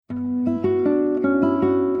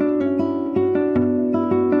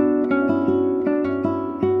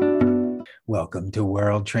Welcome to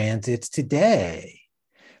World Transits Today,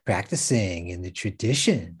 practicing in the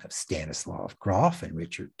tradition of Stanislav Grof and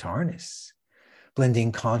Richard Tarnas,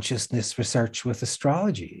 blending consciousness research with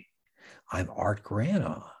astrology. I'm Art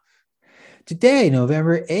Granoff. Today,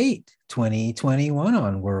 November 8, 2021,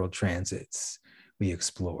 on World Transits, we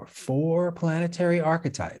explore 4 planetary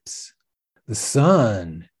archetypes: the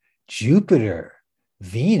Sun, Jupiter,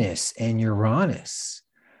 Venus, and Uranus,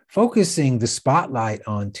 focusing the spotlight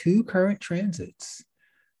on 2 current transits,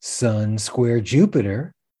 Sun square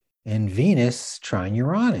Jupiter and Venus trine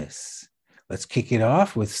Uranus. Let's kick it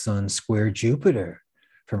off with Sun square Jupiter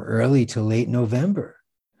from early to late November,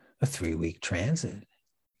 a 3-week transit.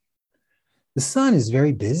 The Sun is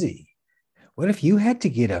very busy. What if you had to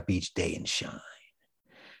get up each day and shine?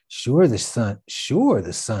 Sure, the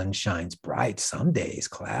sun shines bright, some days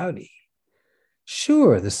cloudy.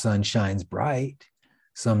 Sure, the sun shines bright,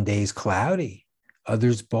 some days cloudy,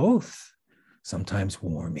 others both, sometimes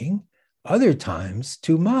warming, other times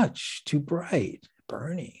too much, too bright,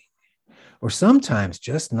 burning, or sometimes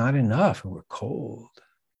just not enough and we're cold.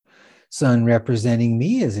 Sun representing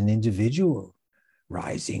me as an individual,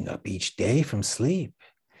 rising up each day from sleep,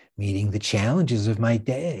 meeting the challenges of my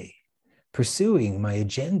day, pursuing my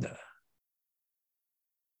agenda.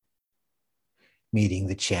 Meeting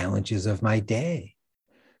the challenges of my day,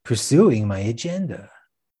 pursuing my agenda.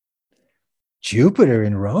 Jupiter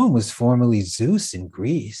in Rome was formerly Zeus in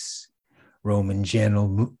Greece. Roman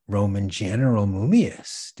general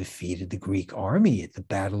Mummius defeated the Greek army at the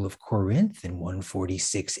Battle of Corinth in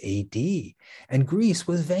 146 AD, and Greece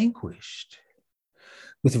was vanquished.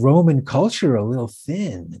 With Roman culture a little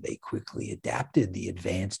thin, they quickly adapted the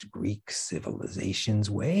advanced Greek civilization's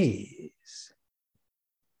ways.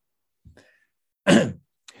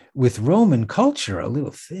 With Roman culture a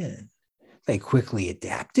little thin, they quickly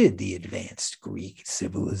adapted the advanced Greek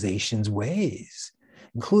civilization's ways,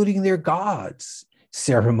 including their gods,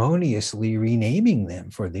 ceremoniously renaming them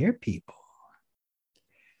for their people.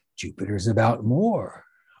 Jupiter's about more.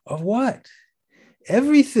 Of what?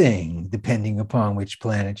 Everything, depending upon which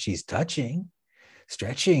planet she's touching,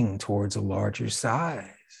 stretching towards a larger size.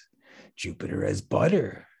 Jupiter as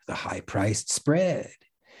butter, the high-priced spread,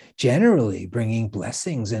 generally bringing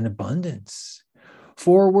blessings and abundance.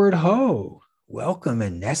 Forward ho, welcome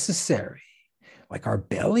and necessary, like our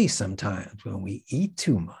belly sometimes when we eat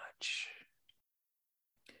too much.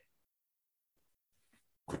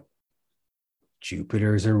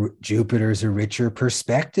 Jupiter's a richer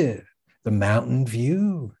perspective, the mountain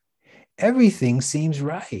view. Everything seems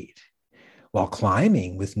right. While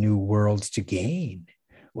climbing with new worlds to gain,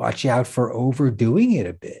 watch out for overdoing it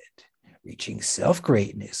a bit, reaching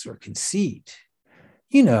self-greatness or conceit.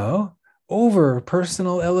 Over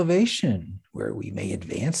personal elevation, where we may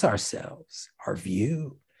advance ourselves, our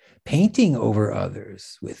view, painting over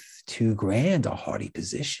others with too grand a haughty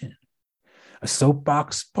position, a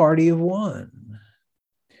soapbox party of one.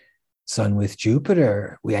 Sun with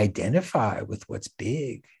Jupiter, we identify with what's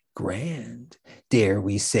big, grand, dare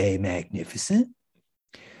we say magnificent.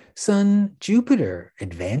 Sun Jupiter,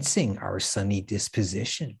 advancing our sunny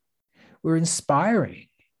disposition. We're inspiring,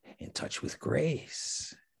 in touch with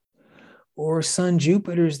grace. Or Sun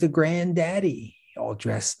Jupiter's the granddaddy, all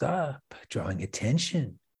dressed up, drawing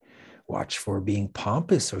attention. Watch for being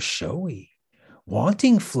pompous or showy,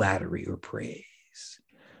 wanting flattery or praise.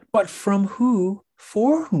 But from who,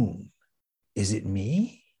 for whom? Is it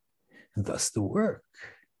me? And thus the work.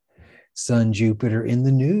 Sun Jupiter in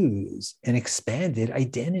the news, an expanded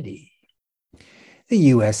identity. The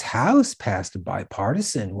U.S. House passed a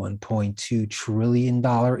bipartisan $1.2 trillion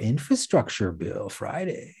infrastructure bill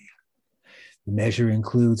Friday. The measure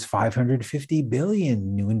includes $550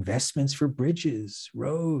 billion new investments for bridges,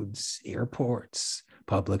 roads, airports,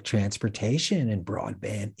 public transportation, and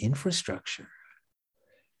broadband infrastructure.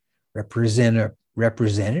 Representative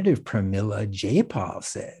Pramila Jayapal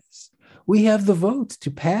says, "We have the votes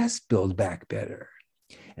to pass Build Back Better.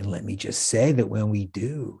 And let me just say that when we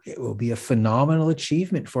do, it will be a phenomenal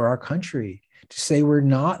achievement for our country to say we're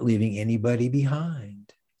not leaving anybody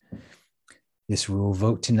behind." This rule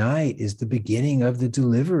vote tonight is the beginning of the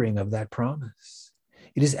delivering of that promise.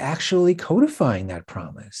 It is actually codifying that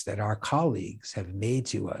promise that our colleagues have made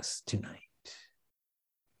to us tonight.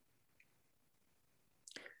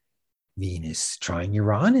 Venus trine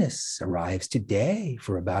Uranus arrives today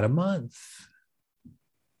for about a month.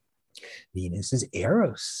 Venus is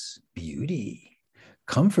Eros, beauty,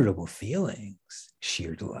 comfortable feelings,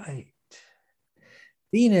 sheer delight.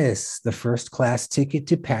 Venus, the first-class ticket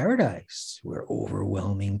to paradise, where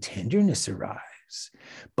overwhelming tenderness arrives,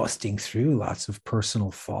 busting through lots of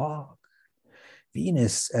personal fog.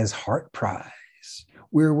 Venus as heart prize,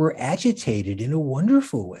 where we're agitated in a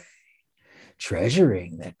wonderful way,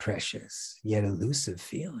 treasuring that precious yet elusive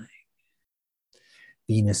feeling.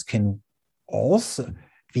 Venus can also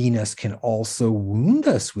wound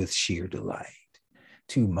us with sheer delight.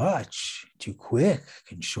 Too much, too quick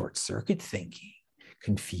can short circuit thinking,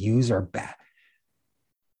 confuse our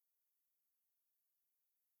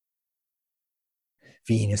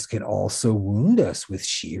Venus can also wound us with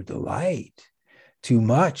sheer delight. Too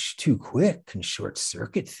much, too quick can short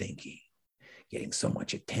circuit thinking, getting so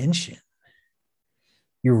much attention.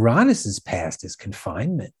 Uranus is past as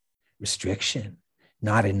confinement, restriction,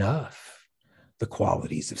 not enough, the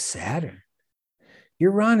qualities of Saturn.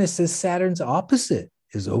 Uranus as Saturn's opposite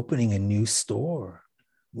is opening a new store,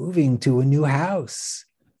 moving to a new house,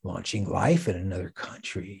 launching life in another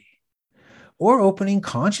country, or opening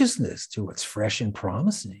consciousness to what's fresh and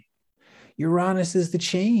promising. Uranus is the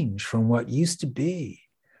change from what used to be,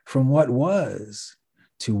 from what was,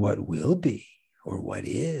 to what will be, or what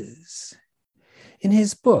is. In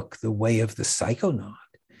his book, The Way of the Psychonaut,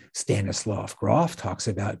 Stanislav Grof talks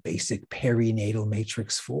about basic perinatal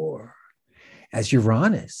matrix 4 as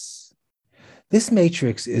Uranus. This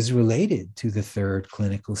matrix is related to the third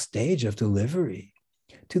clinical stage of delivery,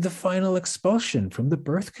 to the final expulsion from the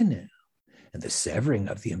birth canal and the severing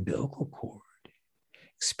of the umbilical cord.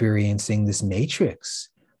 Experiencing this matrix,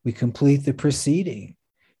 we complete the preceding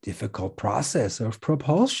difficult process of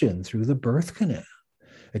propulsion through the birth canal,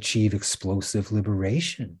 achieve explosive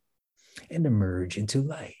liberation, and emerge into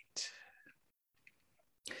light.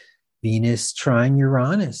 Venus trine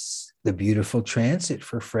Uranus, the beautiful transit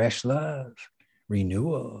for fresh love,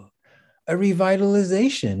 renewal, a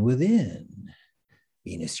revitalization within.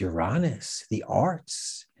 Venus Uranus, the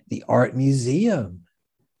arts, the art museum,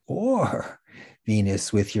 or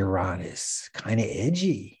Venus with Uranus, kind of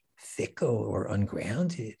edgy, fickle, or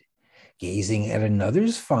ungrounded, gazing at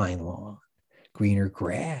another's fine lawn, greener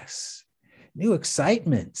grass, new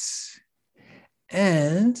excitements,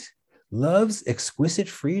 and Love's Exquisite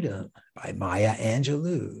Freedom by Maya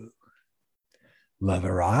Angelou. Love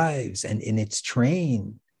arrives, and in its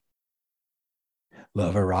train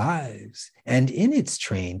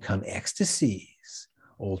come ecstasies,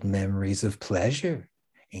 old memories of pleasure,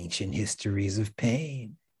 ancient histories of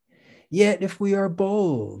pain. Yet if we are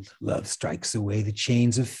bold, love strikes away the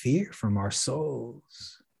chains of fear from our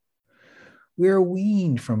souls. We are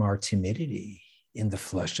weaned from our timidity in the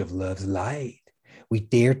flush of love's light. We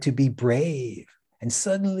dare to be brave, and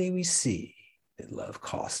suddenly we see that love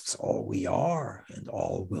costs all we are and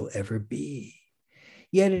all we'll ever be.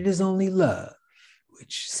 Yet it is only love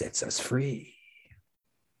which sets us free.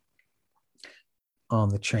 On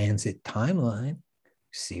the transit timeline,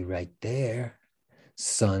 see right there,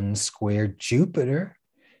 Sun squared Jupiter,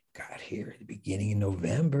 got here at the beginning of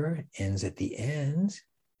November, ends at the end.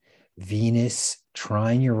 Venus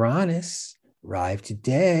trine Uranus arrived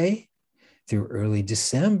today through early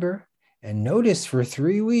December. And notice for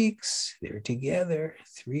 3 weeks, they're together,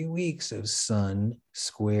 3 weeks of Sun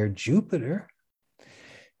squared Jupiter,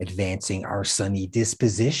 advancing our sunny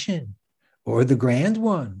disposition, or the grand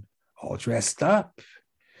one, all dressed up.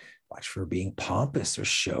 Watch for being pompous or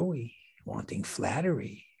showy, wanting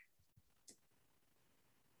flattery.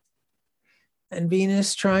 And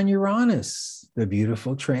Venus trine Uranus, the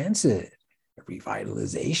beautiful transit, a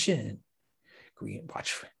revitalization.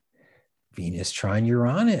 Watch for Venus trine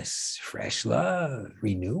Uranus, fresh love,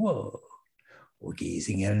 renewal, or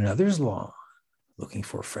gazing at another's lawn, looking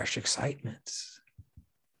for fresh excitements.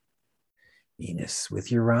 Venus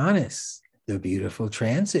with Uranus, the beautiful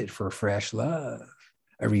transit for fresh love,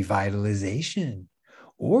 a revitalization,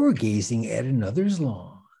 or gazing at another's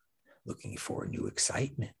lawn, looking for new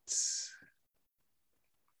excitements.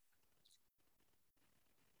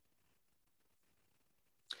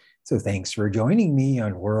 So thanks for joining me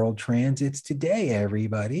on World Transits today,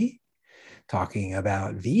 everybody. Talking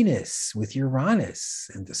about Venus with Uranus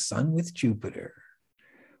and the Sun with Jupiter.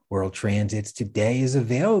 World Transits today is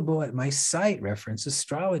available at my site, Reference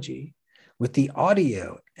Astrology, with the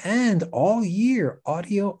audio and all year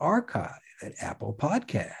audio archive at Apple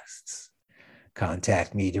Podcasts.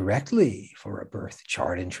 Contact me directly for a birth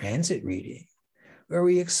chart and transit reading, where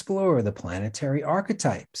we explore the planetary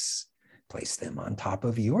archetypes, place them on top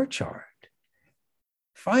of your chart,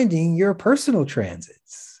 finding your personal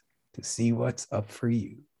transits to see what's up for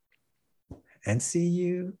you. And see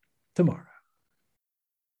you tomorrow.